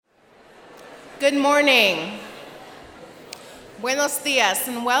Good morning. Buenos dias,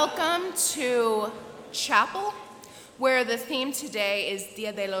 and welcome to chapel, where the theme today is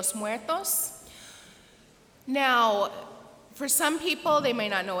Dia de los Muertos. Now, for some people, they may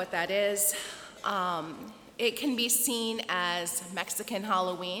not know what that is. It can be seen as Mexican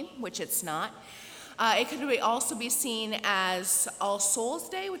Halloween, which it's not. It could also be seen as All Souls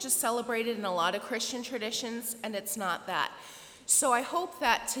Day, which is celebrated in a lot of Christian traditions, and it's not that. So I hope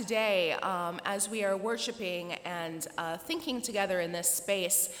that today, as we are worshiping and thinking together in this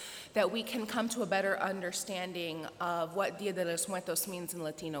space, that we can come to a better understanding of what Dia de los Muertos means in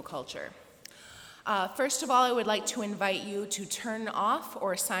Latino culture. First of all, I would like to invite you to turn off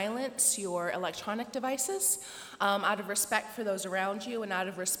or silence your electronic devices out of respect for those around you and out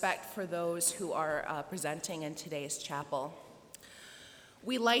of respect for those who are presenting in today's chapel.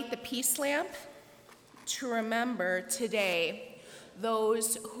 We light the peace lamp to remember today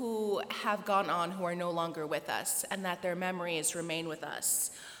those who have gone on who are no longer with us, and that their memories remain with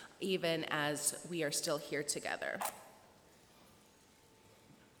us even as we are still here together.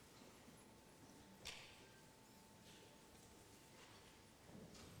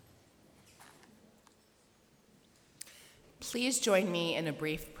 Please join me in a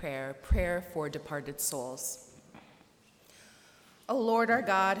brief prayer for departed souls. O Lord our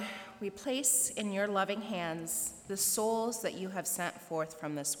God, we place in your loving hands the souls that you have sent forth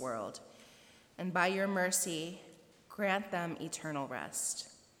from this world, and by your mercy, grant them eternal rest.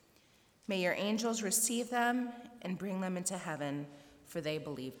 May your angels receive them and bring them into heaven, for they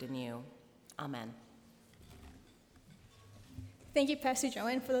believed in you. Amen. Thank you, Pastor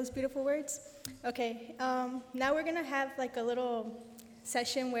Joanne, for those beautiful words. Okay, now we're gonna have like a little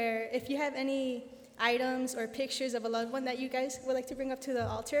session where if you have any items or pictures of a loved one that you guys would like to bring up to the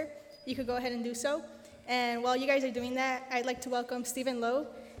altar, you could go ahead and do so. And while you guys are doing that, I'd like to welcome Stephen Lowe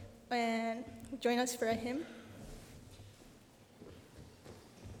and join us for a hymn.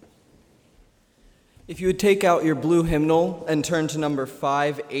 If you would take out your blue hymnal and turn to number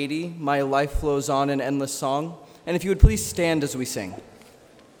 580, My Life Flows On in Endless Song. And if you would please stand as we sing.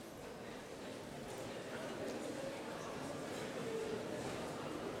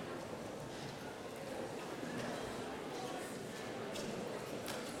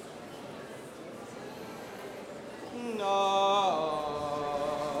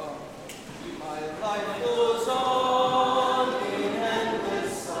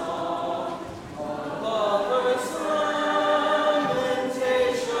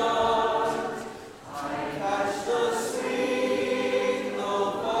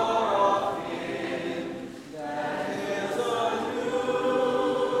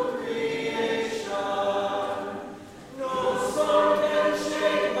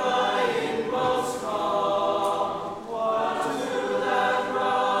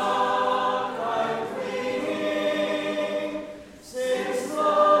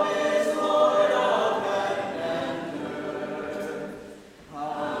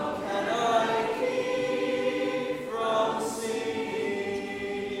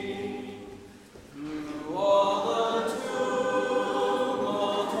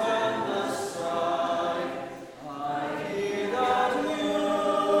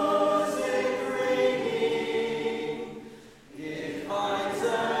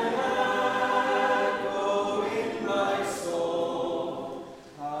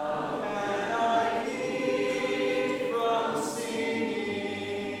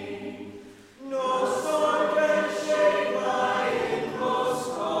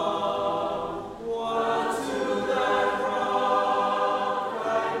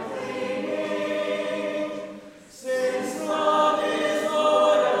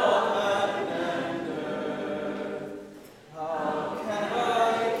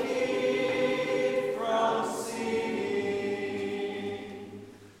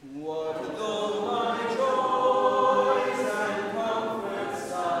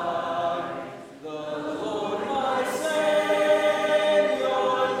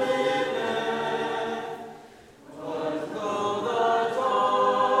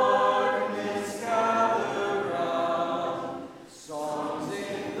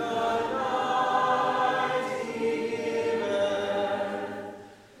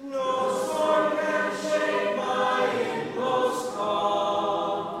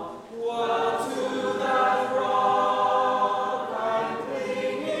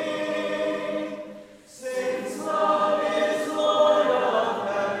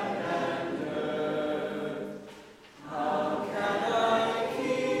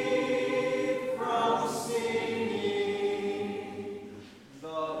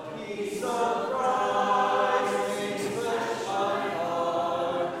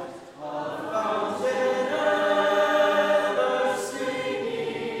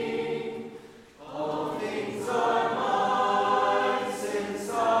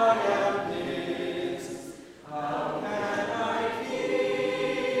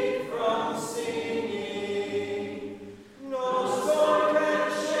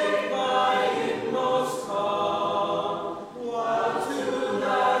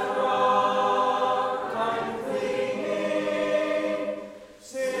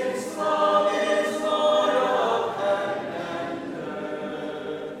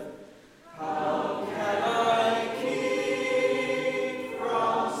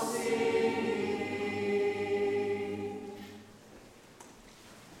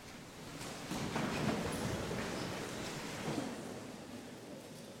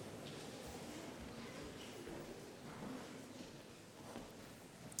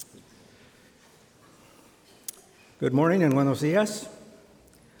 Good morning and buenos dias.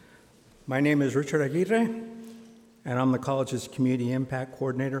 My name is Richard Aguirre, and I'm the college's Community Impact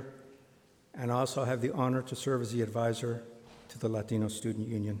Coordinator, and I also have the honor to serve as the advisor to the Latino Student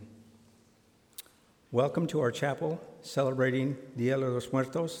Union. Welcome to our chapel celebrating Dia de los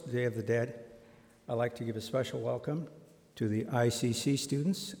Muertos, Day of the Dead. I'd like to give a special welcome to the ICC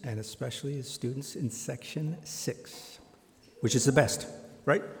students, and especially the students in Section 6, which is the best,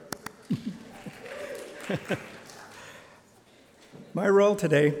 right? My role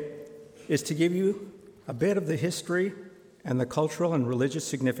today is to give you a bit of the history and the cultural and religious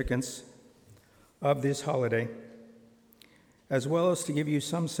significance of this holiday, as well as to give you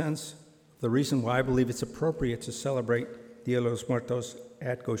some sense of the reason why I believe it's appropriate to celebrate Dia de los Muertos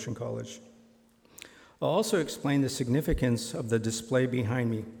at Goshen College. I'll also explain the significance of the display behind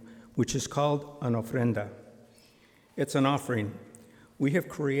me, which is called an ofrenda. It's an offering. We have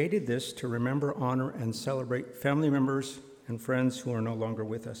created this to remember, honor, and celebrate family members and friends who are no longer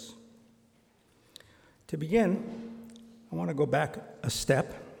with us. To begin, I want to go back a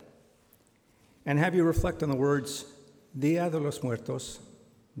step and have you reflect on the words Dia de los Muertos,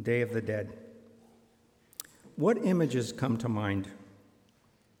 Day of the Dead. What images come to mind?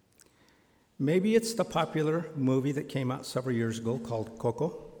 Maybe it's the popular movie that came out several years ago called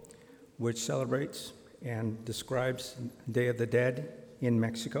Coco, which celebrates and describes Day of the Dead in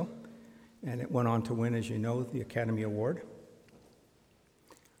Mexico, and it went on to win, as you know, the Academy Award.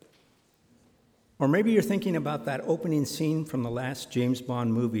 Or maybe you're thinking about that opening scene from the last James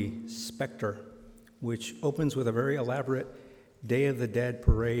Bond movie, Spectre, which opens with a very elaborate Day of the Dead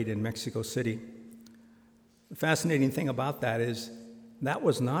parade in Mexico City. The fascinating thing about that is that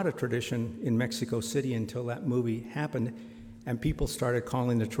was not a tradition in Mexico City until that movie happened, and people started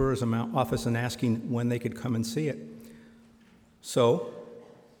calling the tourism office and asking when they could come and see it. So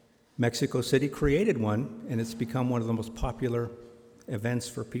Mexico City created one, and it's become one of the most popular events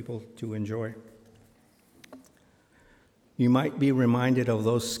for people to enjoy. You might be reminded of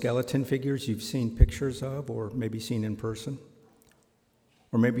those skeleton figures you've seen pictures of or maybe seen in person.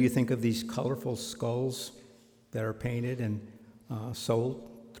 Or maybe you think of these colorful skulls that are painted and sold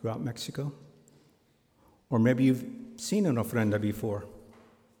throughout Mexico. Or maybe you've seen an ofrenda before.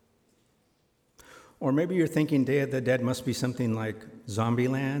 Or maybe you're thinking Day of the Dead must be something like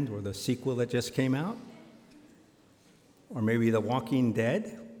Zombieland or the sequel that just came out. Or maybe The Walking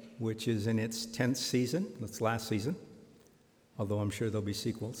Dead, which is in its 10th season, its last season, although I'm sure there'll be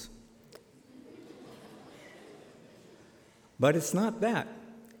sequels. But it's not that.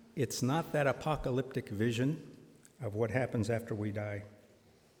 It's not that apocalyptic vision of what happens after we die.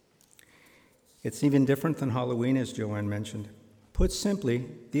 It's even different than Halloween, as Joanne mentioned. Put simply,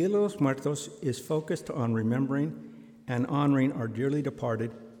 Dia de los Muertos is focused on remembering and honoring our dearly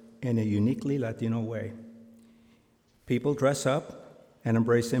departed in a uniquely Latino way. People dress up and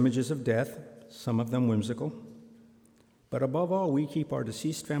embrace images of death, some of them whimsical. But above all, we keep our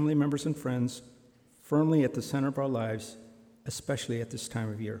deceased family members and friends firmly at the center of our lives, especially at this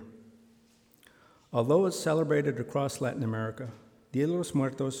time of year. Although it's celebrated across Latin America, Dia de los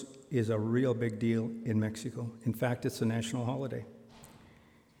Muertos is a real big deal in Mexico. In fact, it's a national holiday.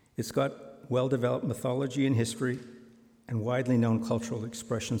 It's got well-developed mythology and history and widely known cultural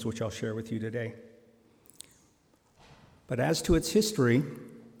expressions, which I'll share with you today. But as to its history,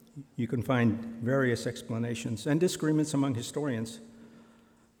 you can find various explanations and disagreements among historians.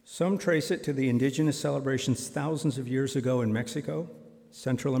 Some trace it to the indigenous celebrations thousands of years ago in Mexico,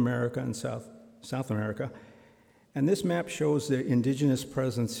 Central America, and South America. And this map shows the indigenous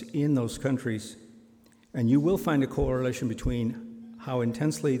presence in those countries. And you will find a correlation between how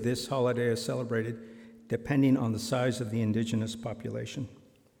intensely this holiday is celebrated depending on the size of the indigenous population.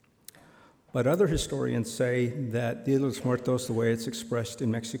 But other historians say that Dia de los Muertos, the way it's expressed in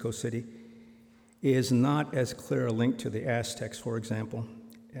Mexico City, is not as clear a link to the Aztecs, for example,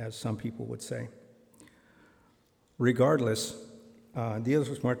 as some people would say. Regardless, Dia de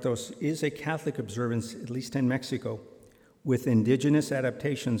los Muertos is a Catholic observance, at least in Mexico, with indigenous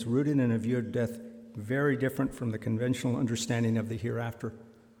adaptations rooted in a view of death very different from the conventional understanding of the hereafter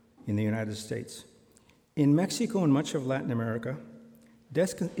in the United States. In Mexico and much of Latin America,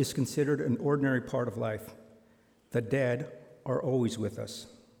 death is considered an ordinary part of life. The dead are always with us.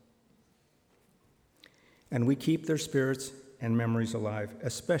 And we keep their spirits and memories alive,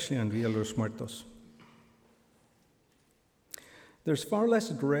 especially on Dia de los Muertos. There's far less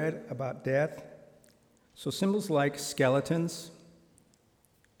dread about death, so symbols like skeletons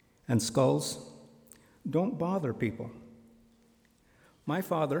and skulls don't bother people. My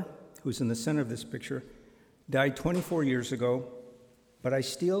father, who's in the center of this picture, died 24 years ago, but I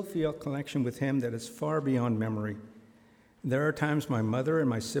still feel a connection with him that is far beyond memory. There are times my mother and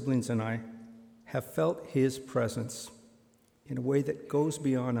my siblings and I have felt his presence in a way that goes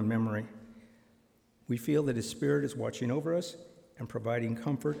beyond a memory. We feel that his spirit is watching over us and providing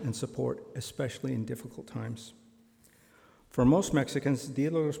comfort and support, especially in difficult times. For most Mexicans,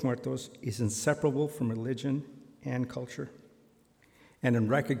 Dia de los Muertos is inseparable from religion and culture. And in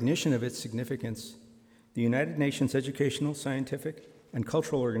recognition of its significance, the United Nations Educational, Scientific, and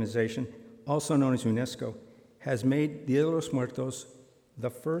Cultural Organization, also known as UNESCO, has made Dia de los Muertos the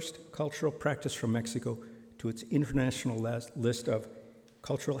first cultural practice from Mexico to its international list of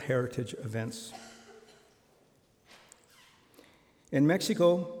cultural heritage events. In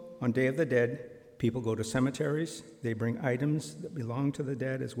Mexico, on Day of the Dead, people go to cemeteries. They bring items that belong to the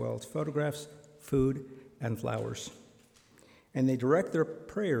dead, as well as photographs, food, and flowers. And they direct their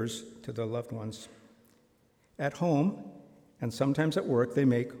prayers to their loved ones. At home, and sometimes at work, they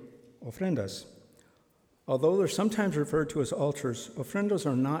make ofrendas. Although they're sometimes referred to as altars, ofrendas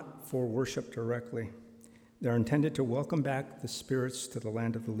are not for worship directly. They're intended to welcome back the spirits to the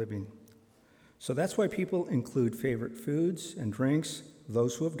land of the living. So that's why people include favorite foods and drinks,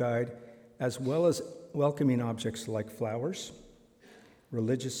 those who have died, as well as welcoming objects like flowers,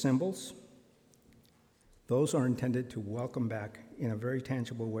 religious symbols. Those are intended to welcome back in a very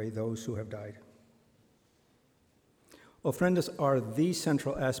tangible way those who have died. Ofrendas are the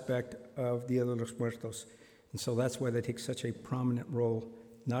central aspect of Dia de los Muertos, and so that's why they take such a prominent role,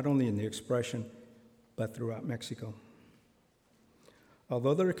 not only in the expression, but throughout Mexico.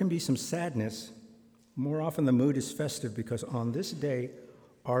 Although there can be some sadness, more often the mood is festive because on this day,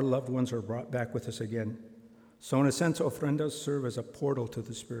 our loved ones are brought back with us again. So in a sense, ofrendas serve as a portal to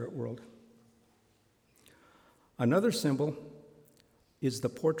the spirit world. Another symbol is the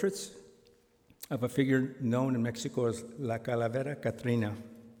portraits of a figure known in Mexico as La Calavera Catrina.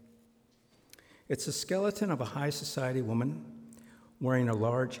 It's a skeleton of a high society woman wearing a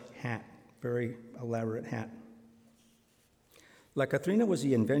large hat, very elaborate hat. La Catrina was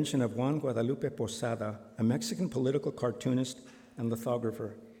the invention of Juan Guadalupe Posada, a Mexican political cartoonist and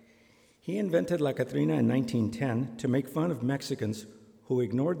lithographer. He invented La Catrina in 1910 to make fun of Mexicans who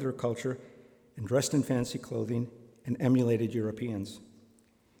ignored their culture and dressed in fancy clothing and emulated Europeans.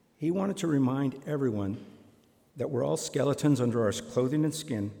 He wanted to remind everyone that we're all skeletons under our clothing and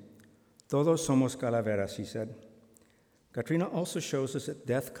skin. Todos somos calaveras, he said. Catrina also shows us that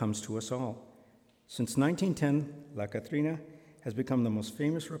death comes to us all. Since 1910, La Catrina has become the most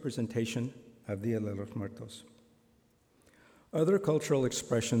famous representation of Dia de los Muertos. Other cultural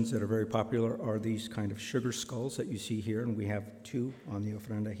expressions that are very popular are these kind of sugar skulls that you see here, and we have two on the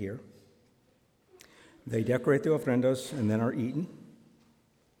ofrenda here. They decorate the ofrendas and then are eaten.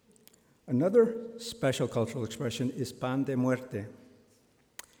 Another special cultural expression is pan de muerte.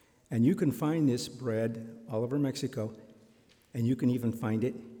 And you can find this bread all over Mexico, and you can even find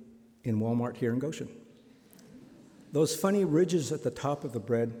it in Walmart here in Goshen. Those funny ridges at the top of the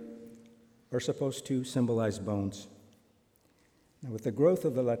bread are supposed to symbolize bones. Now, with the growth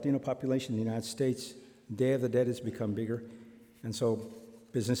of the Latino population in the United States, Day of the Dead has become bigger, and so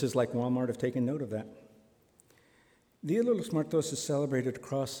businesses like Walmart have taken note of that. Dia de los Muertos is celebrated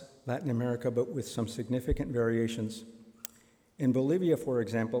across Latin America, but with some significant variations. In Bolivia, for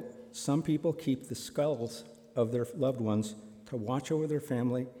example, some people keep the skulls of their loved ones to watch over their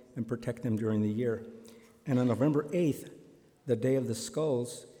family and protect them during the year. And on November 8th, the Day of the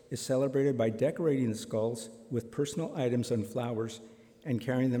Skulls is celebrated by decorating the skulls with personal items and flowers and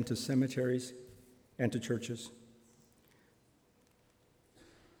carrying them to cemeteries and to churches.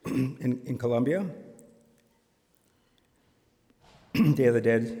 In Colombia, Day of the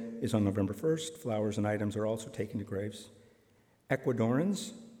Dead is on November 1st. Flowers and items are also taken to graves.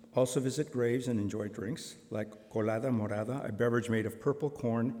 Ecuadorians also visit graves and enjoy drinks like colada morada, a beverage made of purple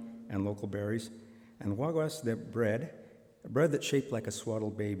corn and local berries, and guaguas de bread, a bread that's shaped like a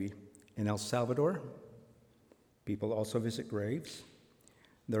swaddled baby. In El Salvador, people also visit graves.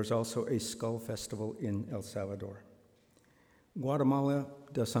 There's also a skull festival in El Salvador. Guatemala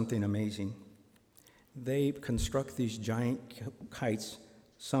does something amazing. They construct these giant kites,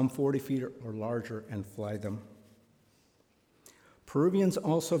 some 40 feet or larger, and fly them. Peruvians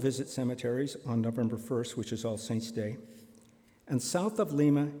also visit cemeteries on November 1st, which is All Saints' Day. And south of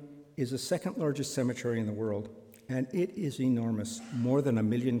Lima is the second largest cemetery in the world, and it is enormous, more than 1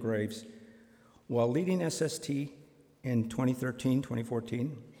 million graves. While leading SST in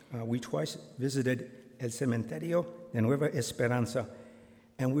 2014, we twice visited El Cementerio de Nueva Esperanza,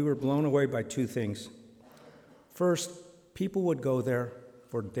 and we were blown away by two things. First, people would go there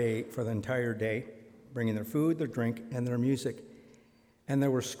for the entire day, bringing their food, their drink, and their music. and there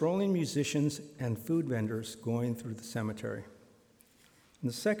were strolling musicians and food vendors going through the cemetery. And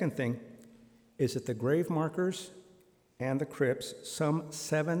the second thing is that the grave markers and the crypts, some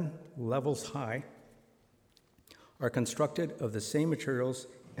 7 levels high, are constructed of the same materials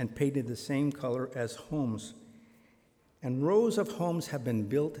and painted the same color as homes. And rows of homes have been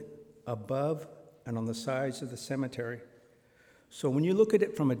built above and on the sides of the cemetery. So when you look at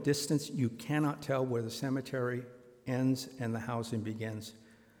it from a distance, you cannot tell where the cemetery ends and the housing begins.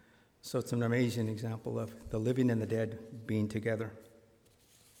 So it's an amazing example of the living and the dead being together.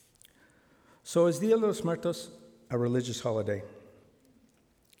 So is Dia de los Muertos a religious holiday?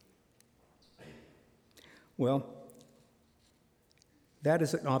 Well, that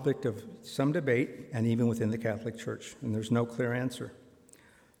is an object of some debate, and even within the Catholic Church, and there's no clear answer.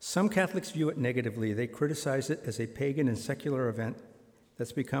 Some Catholics view it negatively. They criticize it as a pagan and secular event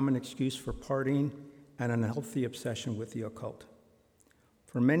that's become an excuse for partying and an unhealthy obsession with the occult.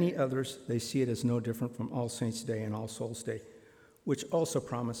 For many others, they see it as no different from All Saints' Day and All Souls' Day, which also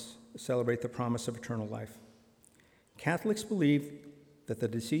celebrate the promise of eternal life. Catholics believe that the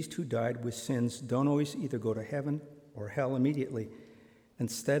deceased who died with sins don't always either go to heaven or hell immediately.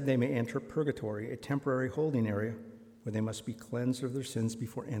 Instead, they may enter purgatory, a temporary holding area where they must be cleansed of their sins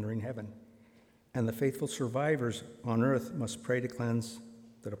before entering heaven. And the faithful survivors on earth must pray to cleanse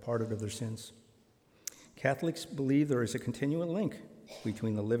the departed of their sins. Catholics believe there is a continual link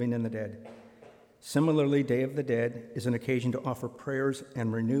between the living and the dead. Similarly, Day of the Dead is an occasion to offer prayers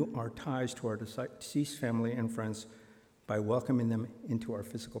and renew our ties to our deceased family and friends by welcoming them into our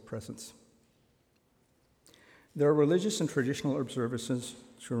physical presence. There are religious and traditional observances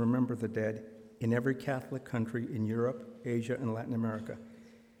to remember the dead in every Catholic country in Europe, Asia, and Latin America.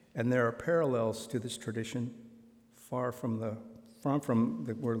 And there are parallels to this tradition far from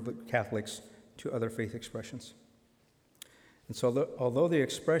the word Catholics to other faith expressions. And so although the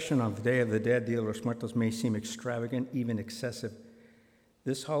expression of the Day of the Dead, Dia de los Muertos, may seem extravagant, even excessive,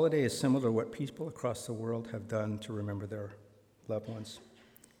 this holiday is similar to what people across the world have done to remember their loved ones.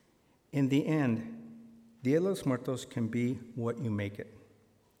 In the end, Dia de los Muertos can be what you make it,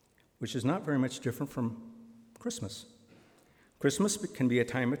 which is not very much different from Christmas. Christmas can be a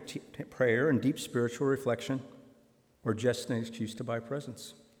time of prayer and deep spiritual reflection, or just an excuse to buy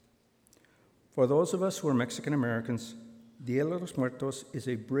presents. For those of us who are Mexican Americans, Dia de los Muertos is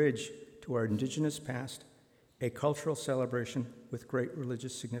a bridge to our indigenous past, a cultural celebration with great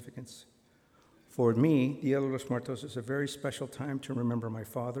religious significance. For me, Dia de los Muertos is a very special time to remember my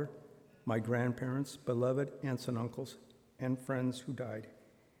father, my grandparents, beloved aunts and uncles, and friends who died.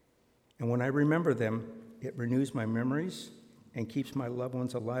 And when I remember them, it renews my memories and keeps my loved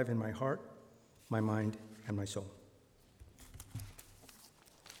ones alive in my heart, my mind, and my soul.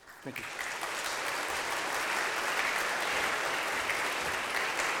 Thank you.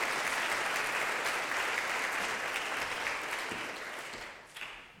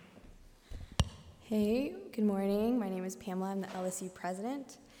 Hey, good morning. My name is Pamela. I'm the LSU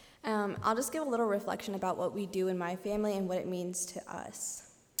president. I'll just give a little reflection about what we do in my family and what it means to us.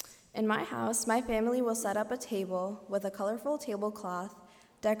 In my house, my family will set up a table with a colorful tablecloth,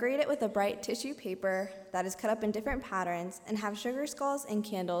 decorate it with a bright tissue paper that is cut up in different patterns, and have sugar skulls and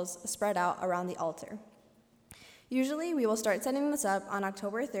candles spread out around the altar. Usually, we will start setting this up on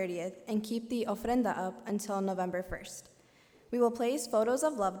October 30th and keep the ofrenda up until November 1st. We will place photos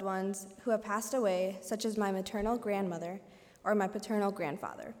of loved ones who have passed away, such as my maternal grandmother or my paternal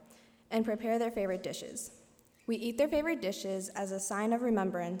grandfather, and prepare their favorite dishes. We eat their favorite dishes as a sign of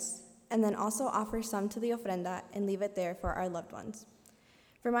remembrance, and then also offer some to the ofrenda and leave it there for our loved ones.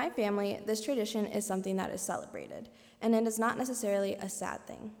 For my family, this tradition is something that is celebrated, and it is not necessarily a sad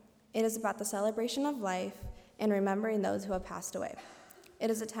thing. It is about the celebration of life and remembering those who have passed away. It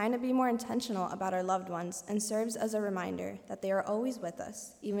is a time to be more intentional about our loved ones and serves as a reminder that they are always with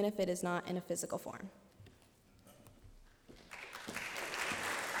us, even if it is not in a physical form.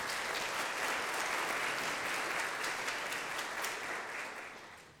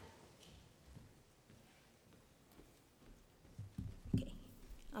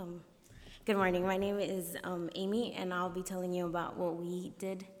 Good morning. My name is Amy, and I'll be telling you about what we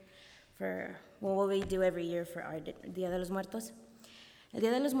did what we do every year for our Dia de los Muertos. El Dia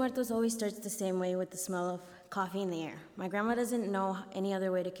de los Muertos always starts the same way, with the smell of coffee in the air. My grandma doesn't know any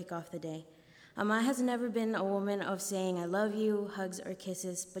other way to kick off the day. Ama has never been a woman of saying I love you, hugs, or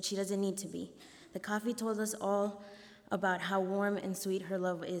kisses, but she doesn't need to be. The coffee told us all about how warm and sweet her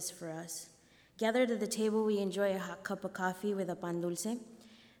love is for us. Gathered at the table, we enjoy a hot cup of coffee with a pan dulce.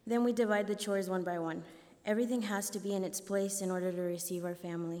 Then we divide the chores one by one. Everything has to be in its place in order to receive our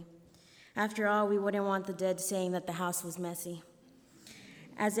family. After all, we wouldn't want the dead saying that the house was messy.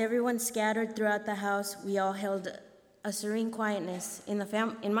 As everyone scattered throughout the house, we all held a serene quietness.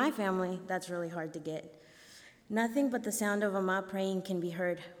 In my family, that's really hard to get. Nothing but the sound of Ama praying can be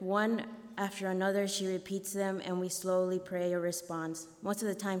heard. One after another, she repeats them, and we slowly pray a response. Most of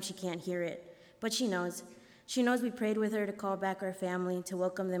the time, she can't hear it, but she knows. She knows we prayed with her to call back our family, to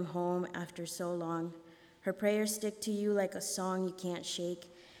welcome them home after so long. Her prayers stick to you like a song you can't shake,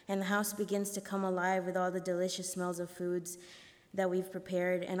 and the house begins to come alive with all the delicious smells of foods that we've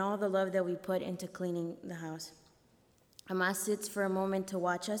prepared and all the love that we put into cleaning the house. Ama sits for a moment to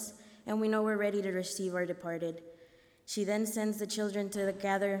watch us, and we know we're ready to receive our departed. She then sends the children to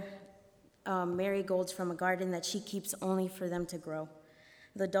gather marigolds from a garden that she keeps only for them to grow.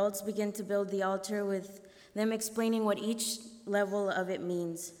 The adults begin to build the altar with them explaining what each level of it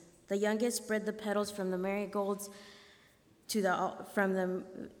means. The youngest spread the petals from the marigolds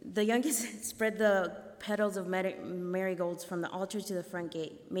the youngest spread the petals of marigolds from the altar to the front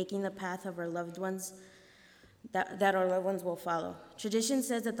gate, making the path of our loved ones that our loved ones will follow. Tradition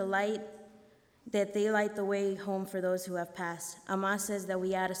says that they light the way home for those who have passed. Ama says that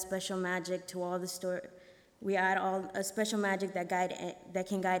we add a special magic to all the story. We add a special magic that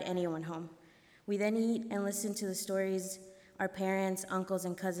can guide anyone home. We then eat and listen to the stories our parents, uncles,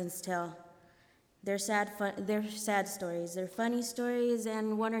 and cousins tell. They're sad stories. They're funny stories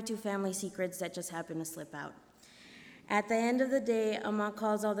and one or two family secrets that just happen to slip out. At the end of the day, Ama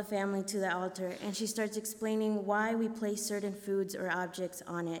calls all the family to the altar, and she starts explaining why we place certain foods or objects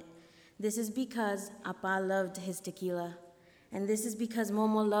on it. This is because Apa loved his tequila, and this is because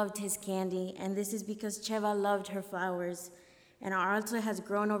Momo loved his candy, and this is because Cheva loved her flowers. And our altar has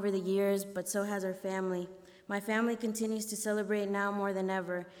grown over the years, but so has our family. My family continues to celebrate now more than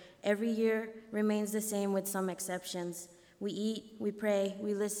ever. Every year remains the same with some exceptions. We eat, we pray,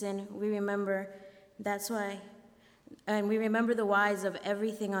 we listen, we remember. And we remember the whys of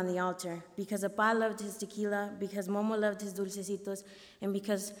everything on the altar, because Apa loved his tequila, because Momo loved his dulcecitos, and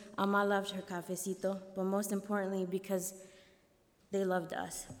because Ama loved her cafecito, but most importantly, because they loved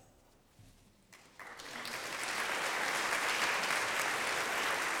us.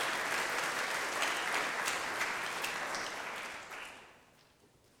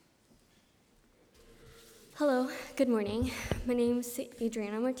 Hello, good morning. My name is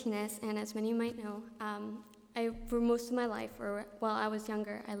Adriana Martinez, and as many might know, for most of my life, or while I was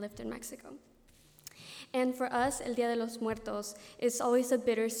younger, I lived in Mexico. And for us, El Día de los Muertos is always a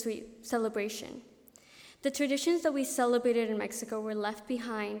bittersweet celebration. The traditions that we celebrated in Mexico were left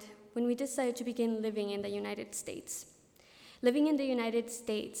behind when we decided to begin living in the United States. Living in the United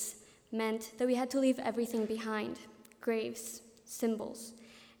States meant that we had to leave everything behind: graves, symbols,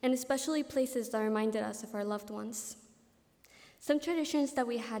 and especially places that reminded us of our loved ones. Some traditions that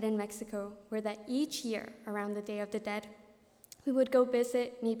we had in Mexico were that each year, around the Day of the Dead, we would go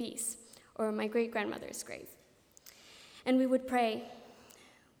visit mi bis, or my great-grandmother's grave. And we would pray.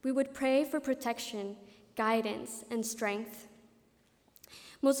 We would pray for protection, guidance, and strength.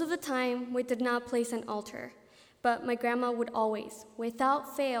 Most of the time, we did not place an altar, but my grandma would always,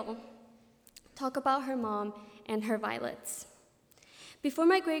 without fail, talk about her mom and her violets. Before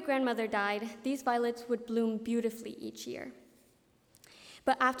my great-grandmother died, these violets would bloom beautifully each year.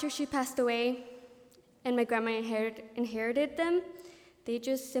 But after she passed away and my grandma inherited them, they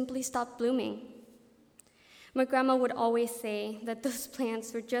just simply stopped blooming. My grandma would always say that those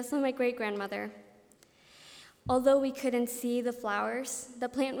plants were just like my great-grandmother. Although we couldn't see the flowers, the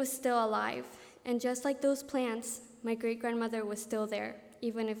plant was still alive. And just like those plants, my great-grandmother was still there,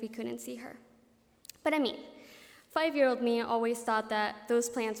 even if we couldn't see her. But 5-year-old me always thought that those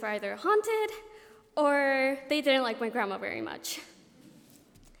plants were either haunted or they didn't like my grandma very much.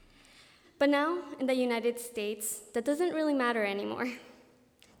 But now, in the United States, that doesn't really matter anymore.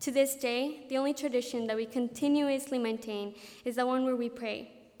 To this day, the only tradition that we continuously maintain is the one where we pray.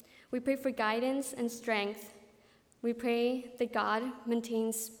 We pray for guidance and strength. We pray that God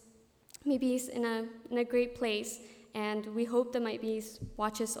maintains Maybe's in a great place, and we hope that Maybe's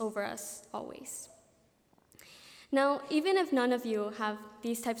watches over us always. Now, even if none of you have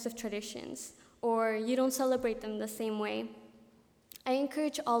these types of traditions, or you don't celebrate them the same way, I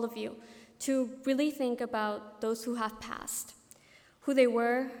encourage all of you to really think about those who have passed, who they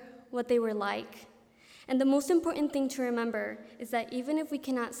were, what they were like. And the most important thing to remember is that even if we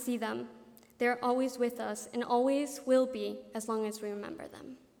cannot see them, they're always with us and always will be as long as we remember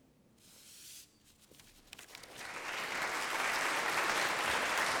them.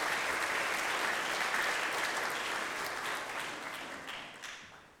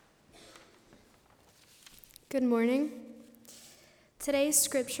 Good morning. Today's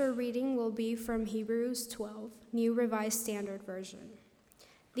scripture reading will be from Hebrews 12, New Revised Standard Version.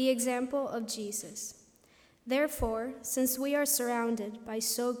 the example of Jesus. Therefore, since we are surrounded by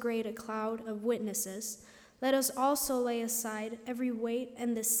so great a cloud of witnesses, let us also lay aside every weight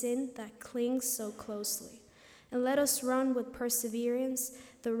and the sin that clings so closely, and let us run with perseverance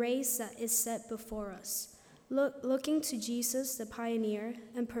the race that is set before us, looking to Jesus, the pioneer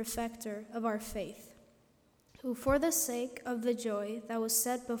and perfecter of our faith, who for the sake of the joy that was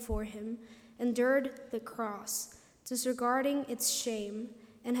set before him endured the cross, disregarding its shame,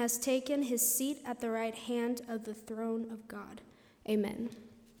 and has taken his seat at the right hand of the throne of God. Amen.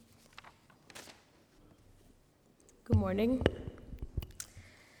 Good morning.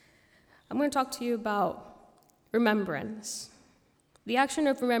 I'm going to talk to you about remembrance, the action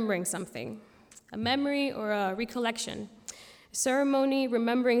of remembering something, a memory or a recollection, a ceremony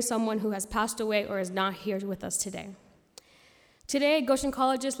remembering someone who has passed away or is not here with us today. Today, Goshen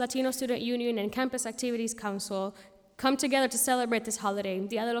College's Latino Student Union and Campus Activities Council come together to celebrate this holiday,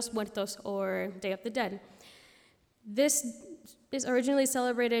 Dia de los Muertos, or Day of the Dead. This is originally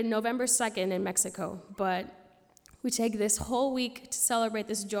celebrated November 2nd in Mexico, but we take this whole week to celebrate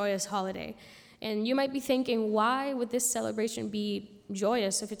this joyous holiday. And you might be thinking, why would this celebration be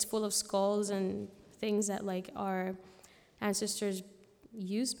joyous if it's full of skulls and things that our ancestors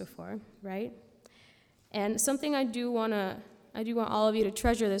used before, right? And something I do want all of you to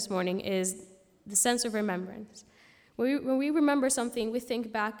treasure this morning is the sense of remembrance. When we remember something, we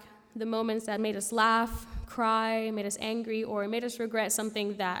think back the moments that made us laugh, cry, made us angry, or made us regret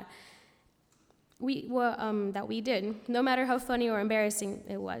something that we did, no matter how funny or embarrassing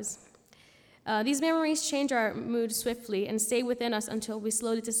it was. These memories change our mood swiftly and stay within us until we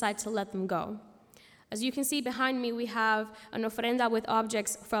slowly decide to let them go. As you can see behind me, we have an ofrenda with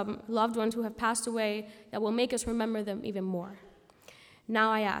objects from loved ones who have passed away that will make us remember them even more.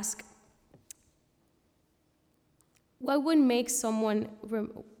 Now I ask, what would make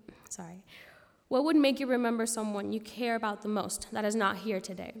you remember someone you care about the most that is not here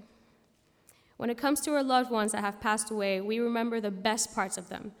today? When it comes to our loved ones that have passed away, we remember the best parts of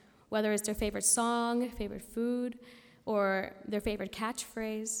them, whether it's their favorite song, favorite food, or their favorite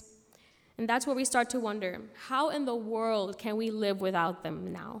catchphrase. And that's where we start to wonder, how in the world can we live without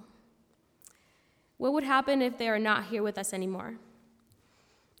them now? What would happen if they are not here with us anymore?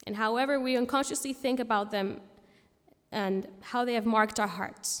 And however we unconsciously think about them and how they have marked our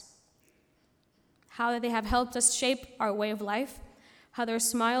hearts, how they have helped us shape our way of life, how their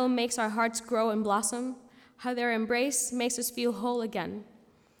smile makes our hearts grow and blossom, how their embrace makes us feel whole again.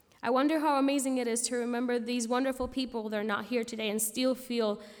 I wonder how amazing it is to remember these wonderful people that are not here today and still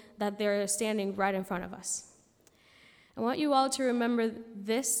feel that they're standing right in front of us. I want you all to remember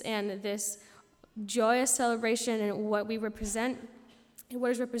this and this joyous celebration and what we represent, and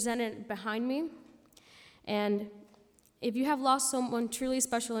what is represented behind me. And if you have lost someone truly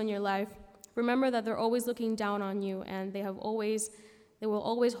special in your life, remember that they're always looking down on you, and they will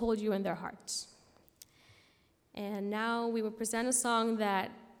always hold you in their hearts. And now we will present a song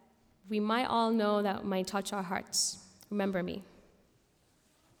that we might all know that might touch our hearts. Remember Me.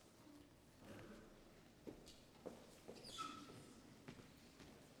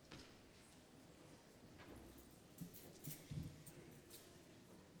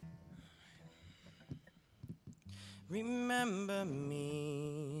 Remember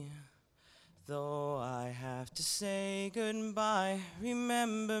me, though I have to say goodbye.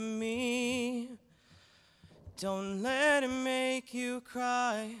 Remember me, don't let it make you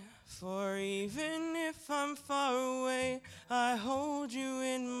cry. For even if I'm far away, I hold you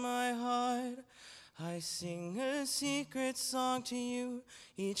in my heart. I sing a secret song to you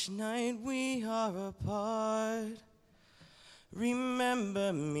each night we are apart.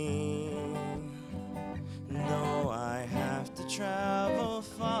 Remember me, though I have to travel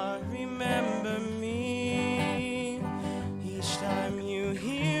far. Remember me, each time you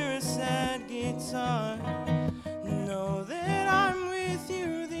hear a sad guitar. Know that I'm with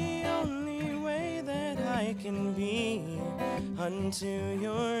you the only way that I can be, until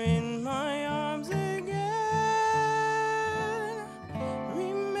you're in my arms again.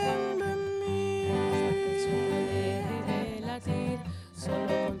 Remember me. Solo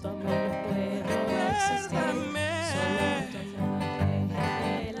con tu amor no puedo existir.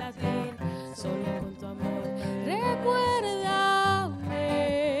 Solo con tu amor. Recuérdame,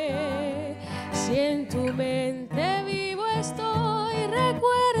 si en tu mente vivo estoy.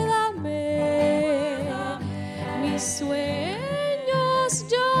 Recuérdame, mis sueños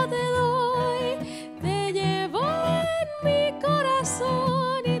yo te doy. Te llevo en mi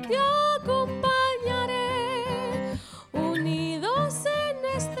corazón y te acompañaré. Unidos en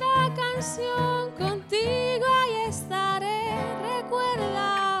nuestra canción, contigo ahí estaré.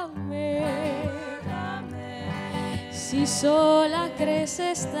 Recuerda. Si sola crees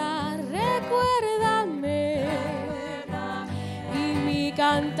estar, recuérdame. Y mi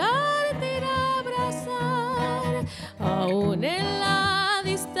cantar te irá a abrazar. Aún en la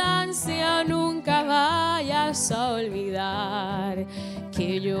distancia nunca vayas a olvidar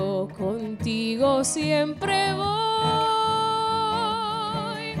que yo contigo siempre voy.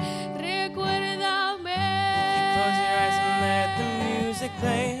 Recuérdame. Close your eyes and let the music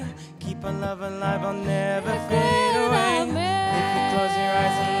play. Keep our love alive, I'll never fade away. If you close your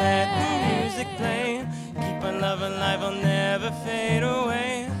eyes and let the music play, keep our love alive, I'll never fade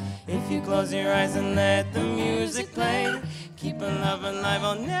away. If you close your eyes and let the music play, keep our love alive,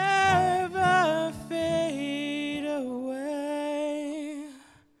 I'll never fade away.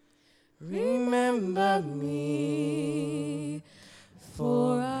 Remember me,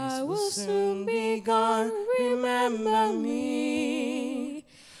 for I will soon be gone. Remember me,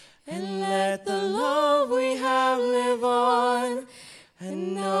 and let the love we have live on.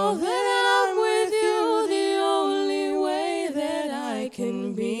 And know that I'm with you the only way that I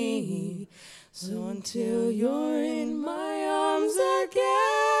can be. So until you're in my arms again,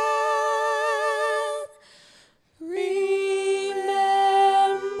 remember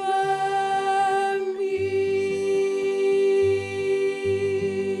me.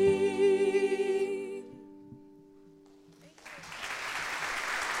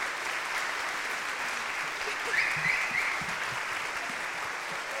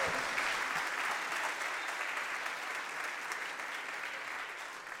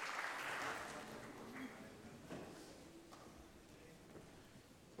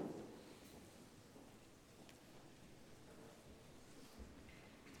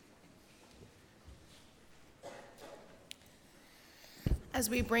 As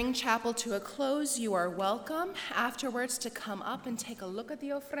we bring chapel to a close, you are welcome afterwards to come up and take a look at the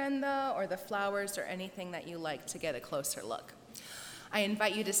ofrenda or the flowers or anything that you like to get a closer look. I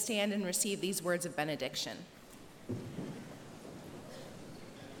invite you to stand and receive these words of benediction.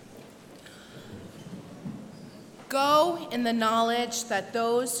 Go in the knowledge that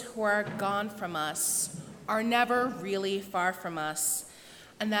those who are gone from us are never really far from us,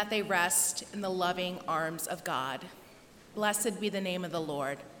 and that they rest in the loving arms of God. Blessed be the name of the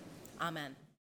Lord. Amen.